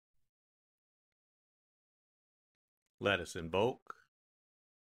Let us invoke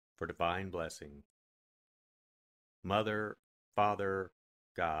for divine blessing. Mother, Father,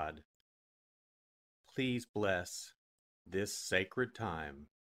 God, please bless this sacred time.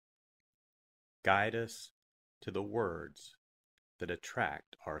 Guide us to the words that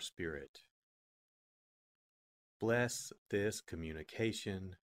attract our spirit. Bless this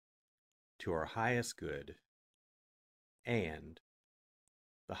communication to our highest good and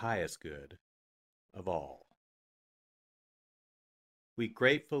the highest good of all. We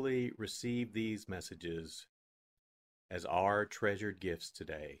gratefully receive these messages as our treasured gifts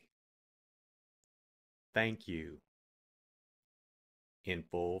today. Thank you in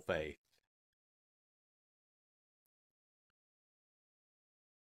full faith.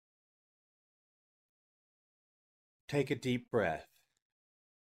 Take a deep breath.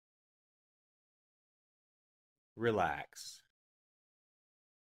 Relax.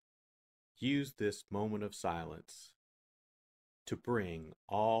 Use this moment of silence to bring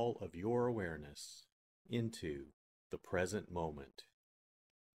all of your awareness into the present moment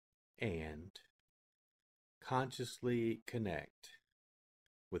and consciously connect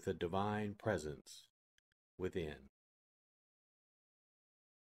with the divine presence within.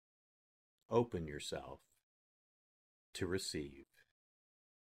 Open yourself to receive.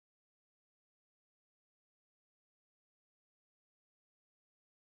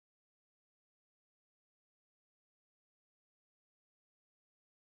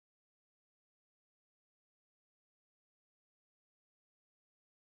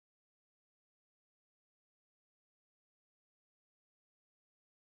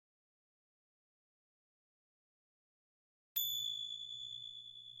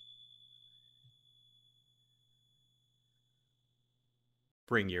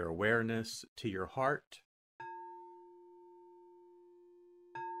 Bring your awareness to your heart.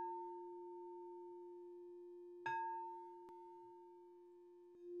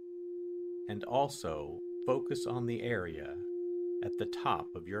 And also focus on the area at the top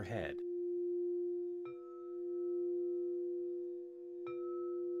of your head.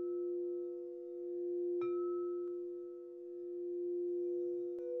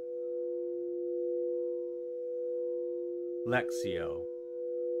 Lectio.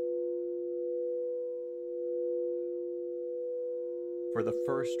 For the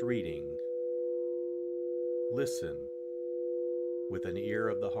first reading, listen with an ear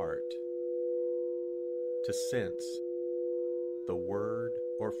of the heart to sense the word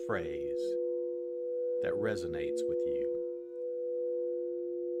or phrase that resonates with you.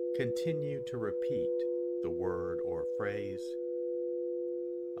 Continue to repeat the word or phrase.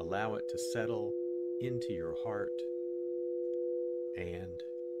 Allow it to settle into your heart and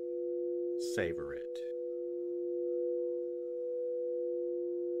savor it.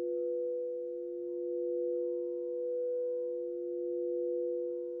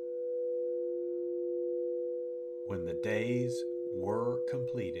 When the days were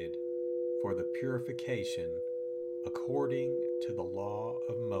completed for the purification according to the law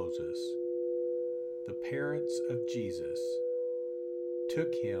of Moses, the parents of Jesus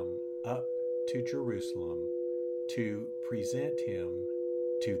took him up to Jerusalem to present him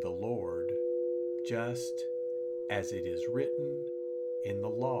to the Lord, just as it is written in the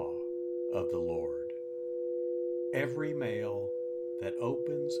law of the Lord. Every male that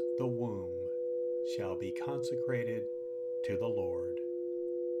opens the womb shall be consecrated to the Lord,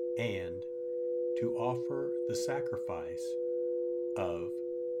 and to offer the sacrifice of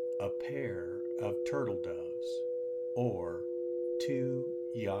a pair of turtle doves or 2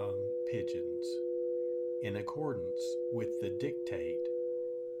 young pigeons, in accordance with the dictate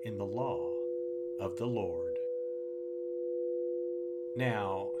in the law of the Lord.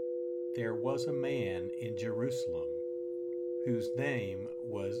 Now there was a man in Jerusalem whose name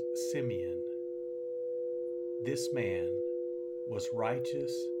was Simeon. This man was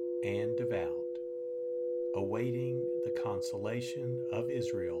righteous and devout, awaiting the consolation of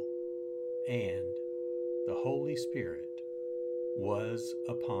Israel, and the Holy Spirit was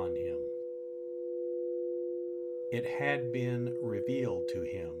upon him. It had been revealed to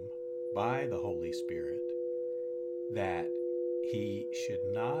him by the Holy Spirit that he should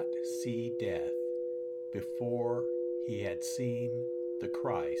not see death before he had seen the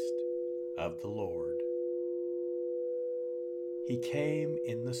Christ of the Lord. He came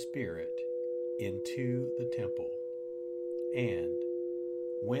in the Spirit into the temple, and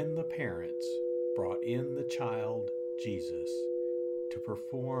when the parents brought in the child Jesus to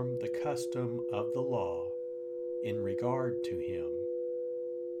perform the custom of the law in regard to him,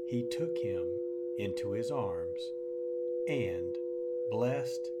 he took him into his arms and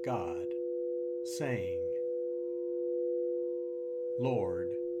blessed God, saying, Lord,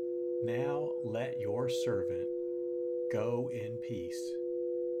 now let your servant go in peace.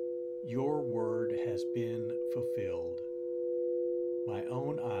 Your word has been fulfilled. My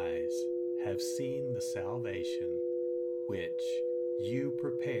own eyes have seen the salvation which you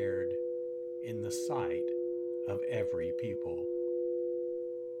prepared in the sight of every people,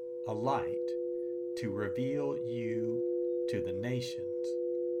 a light to reveal you to the nations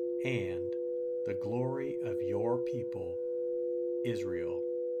and the glory of your people, Israel.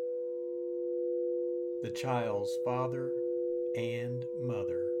 The child's father and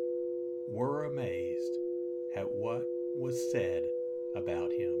mother were amazed at what was said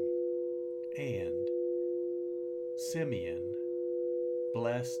about him, and Simeon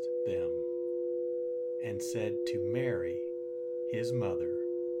blessed them and said to Mary, his mother,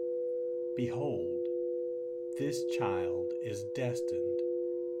 "Behold, this child is destined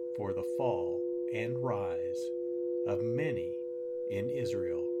for the fall and rise of many in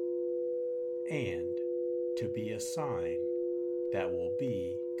Israel, and to be a sign that will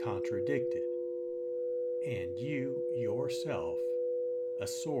be contradicted, and you yourself a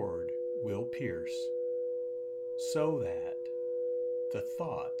sword will pierce, so that the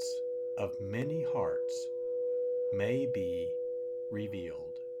thoughts of many hearts may be revealed."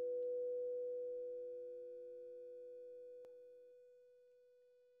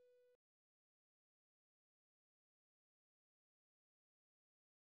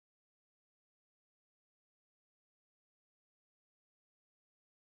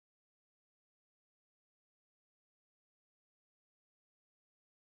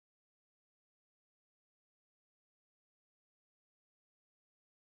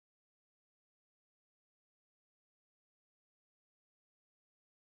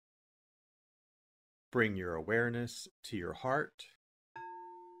 Bring your awareness to your heart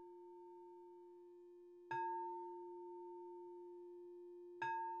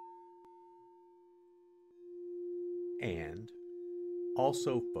and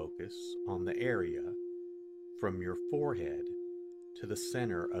also focus on the area from your forehead to the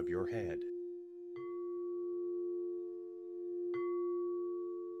center of your head.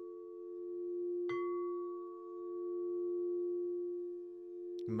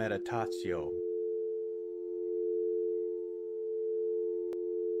 Meditatio.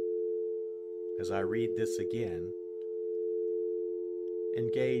 As I read this again,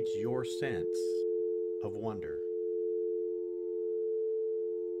 engage your sense of wonder.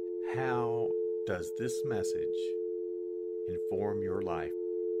 How does this message inform your life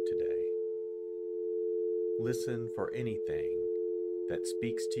today? Listen for anything that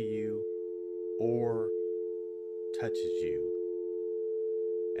speaks to you or touches you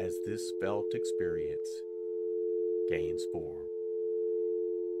as this felt experience gains form.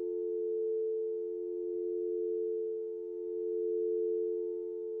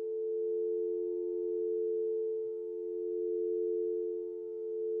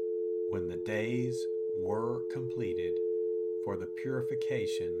 When the days were completed for the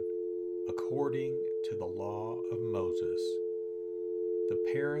purification according to the law of Moses, the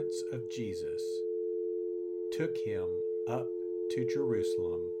parents of Jesus took him up to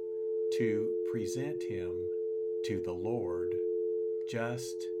Jerusalem to present him to the Lord,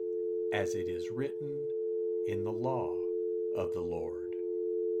 just as it is written in the law of the Lord.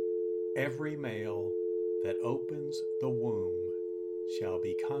 Every male that opens the womb shall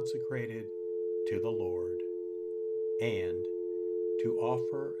be consecrated to the Lord, and to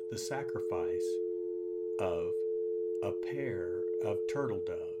offer the sacrifice of a pair of turtle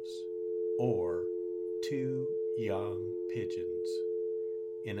doves or 2 young pigeons,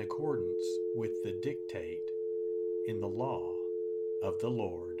 in accordance with the dictate in the law of the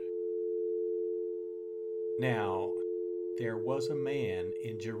Lord. Now there was a man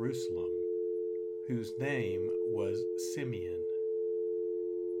in Jerusalem whose name was Simeon.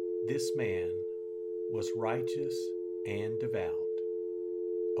 This man was righteous and devout,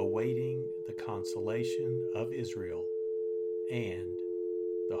 awaiting the consolation of Israel, and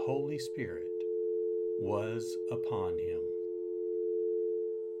the Holy Spirit was upon him.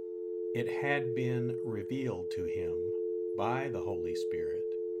 It had been revealed to him by the Holy Spirit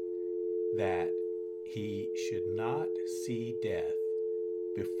that he should not see death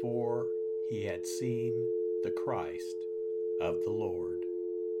before he had seen the Christ of the Lord.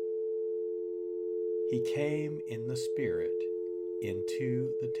 He came in the Spirit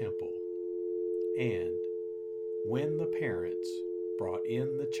into the temple, and when the parents brought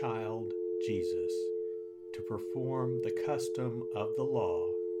in the child Jesus to perform the custom of the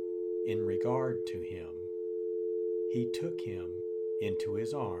law in regard to him, he took him into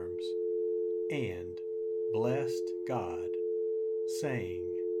his arms and blessed God saying,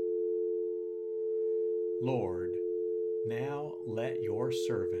 Lord, now let your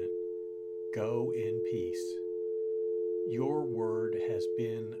servant go in peace. Your word has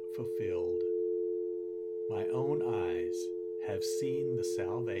been fulfilled. My own eyes have seen the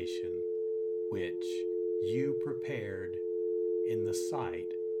salvation which you prepared in the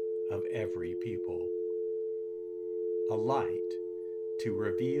sight of every people, a light to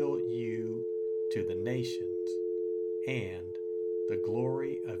reveal you to the nations and the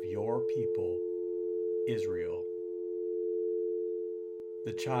glory of your people, Israel.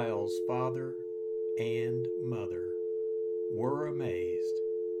 The child's father and mother were amazed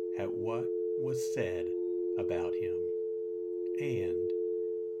at what was said about him, and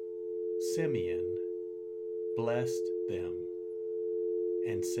Simeon blessed them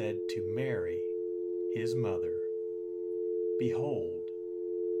and said to Mary, his mother, Behold,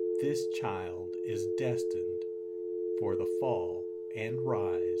 this child is destined for the fall and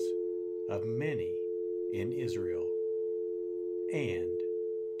rise of many in Israel, and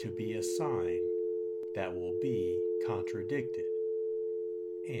to be a sign that will be contradicted,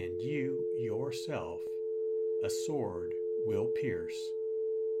 and you yourself a sword will pierce,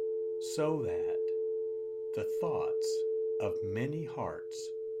 so that the thoughts of many hearts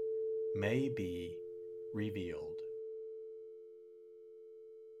may be revealed.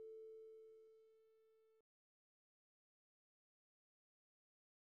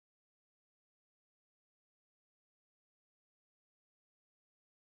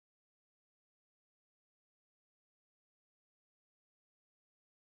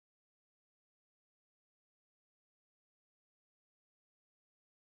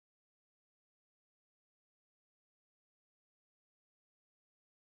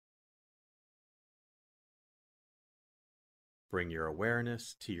 Bring your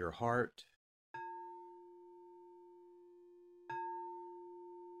awareness to your heart.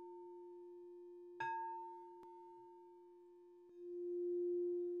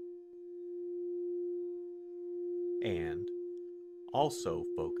 And also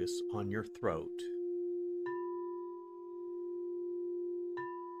focus on your throat.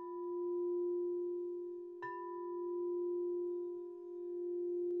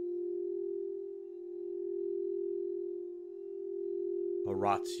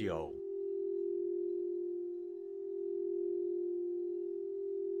 Oratio.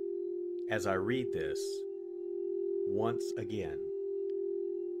 As I read this, once again,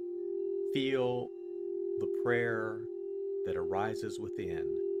 feel the prayer that arises within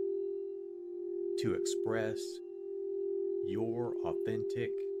to express your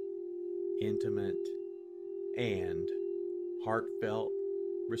authentic, intimate, and heartfelt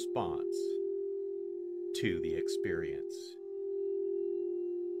response to the experience.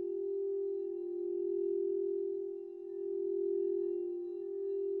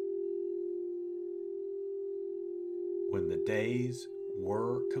 When the days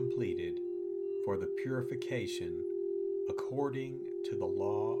were completed for the purification according to the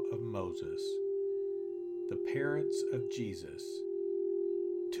law of Moses, the parents of Jesus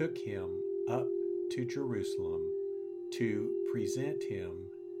took him up to Jerusalem to present him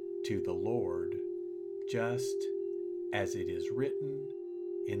to the Lord, just as it is written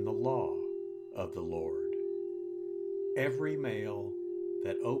in the law of the Lord. Every male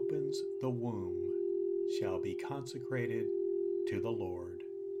that opens the womb shall be consecrated to the Lord,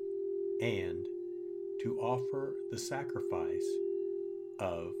 and to offer the sacrifice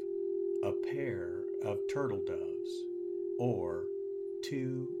of a pair of turtle doves or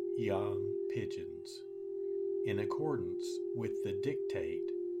 2 young pigeons, in accordance with the dictate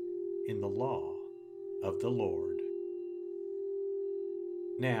in the law of the Lord.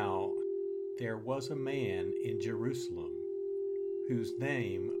 Now there was a man in Jerusalem whose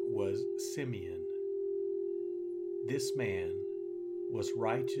name was Simeon. This man was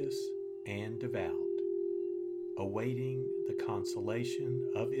righteous and devout, awaiting the consolation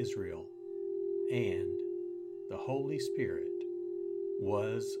of Israel, and the Holy Spirit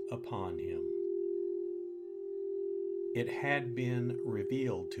was upon him. It had been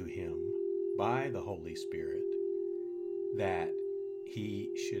revealed to him by the Holy Spirit that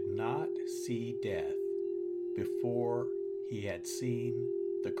he should not see death before he had seen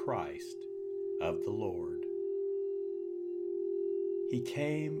the Christ of the Lord. He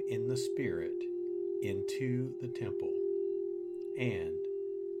came in the Spirit into the temple, and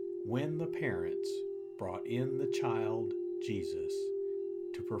when the parents brought in the child Jesus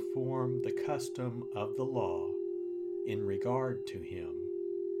to perform the custom of the law in regard to him,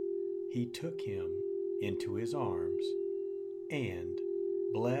 he took him into his arms and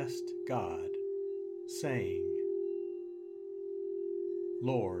blessed God, saying,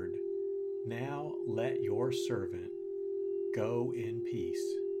 Lord, now let your servant go in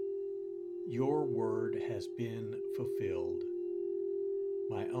peace. Your word has been fulfilled.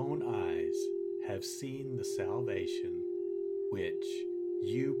 My own eyes have seen the salvation which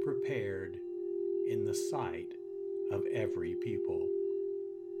you prepared in the sight of every people,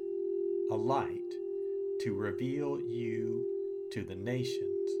 a light to reveal you to the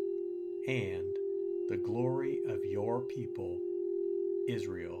nations and the glory of your people,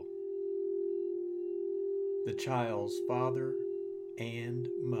 Israel. The child's father and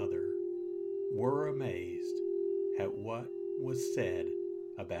mother were amazed at what was said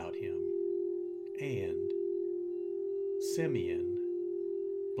about him, and Simeon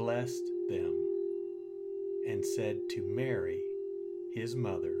blessed them and said to Mary, his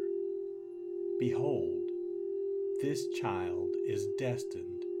mother, "Behold, this child is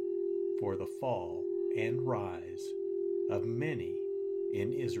destined for the fall and rise of many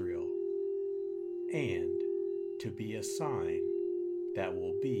in Israel, and to be a sign that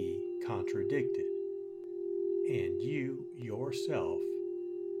will be contradicted, and you yourself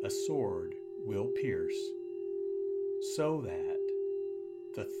a sword will pierce, so that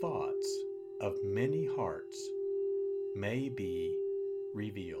the thoughts of many hearts may be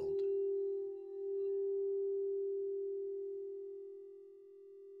revealed."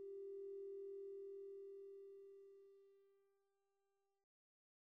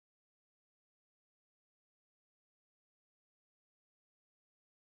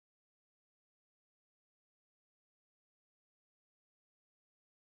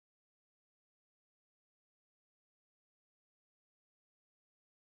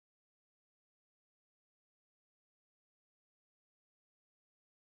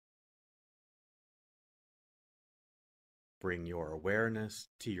 Bring your awareness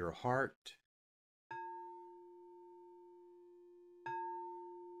to your heart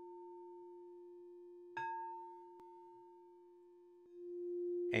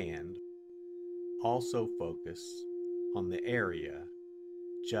and also focus on the area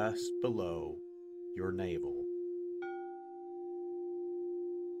just below your navel.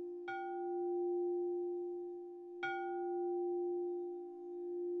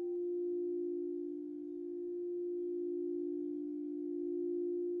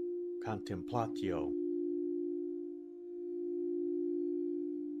 Contemplatio.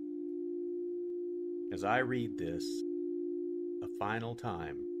 As I read this a final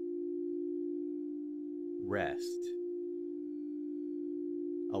time, rest.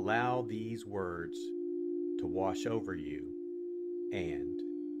 Allow these words to wash over you and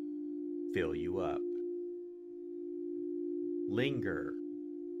fill you up. Linger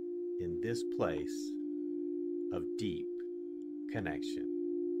in this place of deep connection.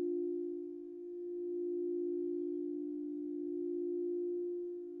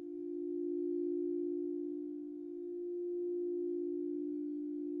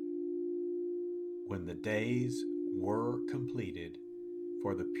 When the days were completed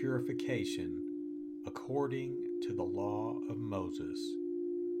for the purification according to the law of Moses,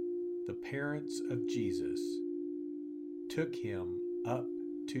 the parents of Jesus took him up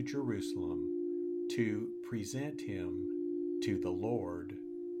to Jerusalem to present him to the Lord,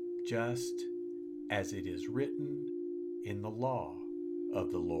 just as it is written in the law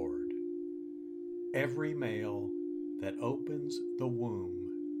of the Lord. Every male that opens the womb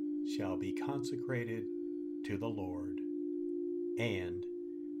shall be consecrated to the Lord, and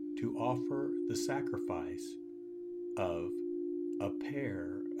to offer the sacrifice of a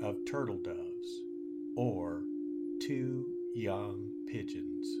pair of turtle doves or 2 young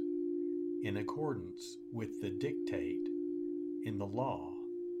pigeons, in accordance with the dictate in the law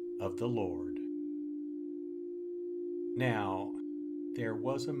of the Lord. Now there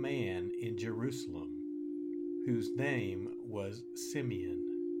was a man in Jerusalem whose name was Simeon.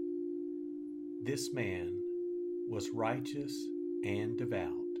 This man was righteous and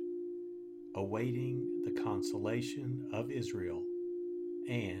devout, awaiting the consolation of Israel,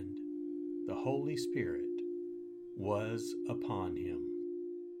 and the Holy Spirit was upon him.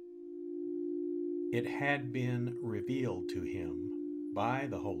 It had been revealed to him by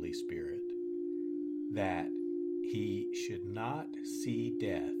the Holy Spirit that he should not see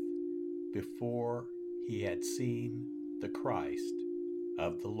death before he had seen the Christ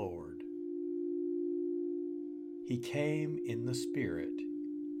of the Lord. He came in the Spirit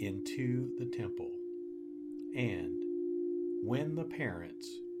into the temple, and when the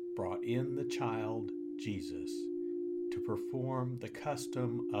parents brought in the child Jesus to perform the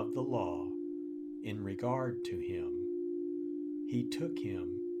custom of the law in regard to him, he took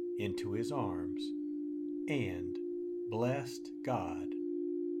him into his arms and blessed God,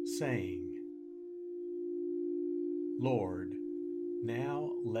 saying, Lord,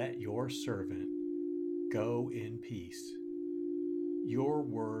 now let your servant go in peace. Your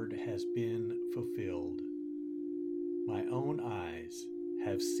word has been fulfilled. My own eyes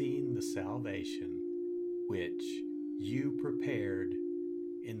have seen the salvation which you prepared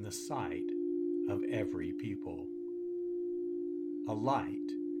in the sight of every people, a light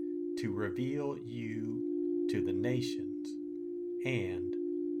to reveal you to the nations and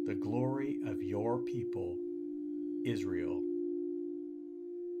the glory of your people, Israel.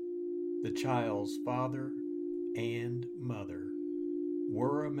 The child's father and mother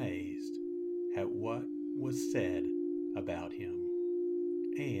were amazed at what was said about him,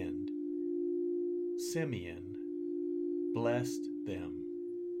 and Simeon blessed them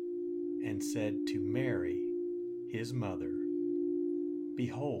and said to Mary, his mother,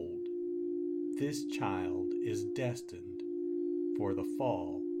 Behold, this child is destined for the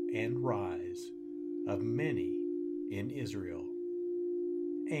fall and rise of many in Israel,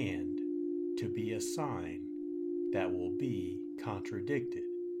 and to be a sign that will be contradicted,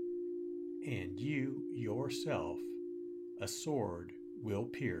 and you yourself a sword will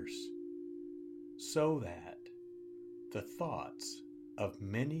pierce, so that the thoughts of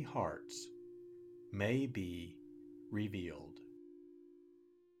many hearts may be revealed.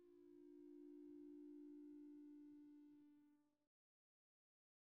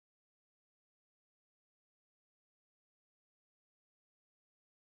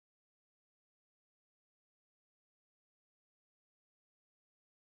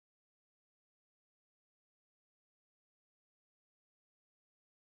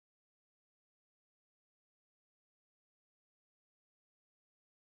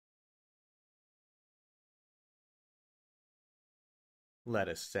 Let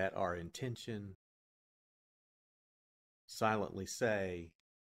us set our intention, silently say,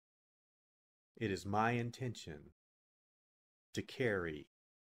 It is my intention to carry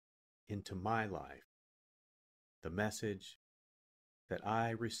into my life the message that I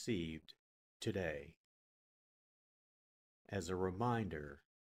received today as a reminder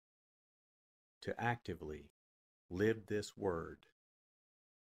to actively live this word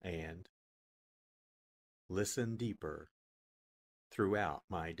and listen deeper throughout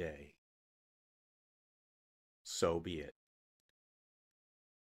my day. So be it.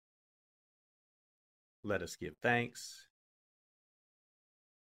 Let us give thanks.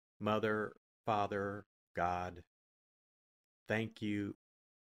 Mother, Father, God, thank you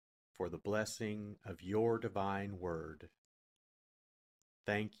for the blessing of your divine word.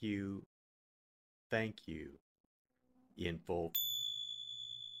 Thank you in full.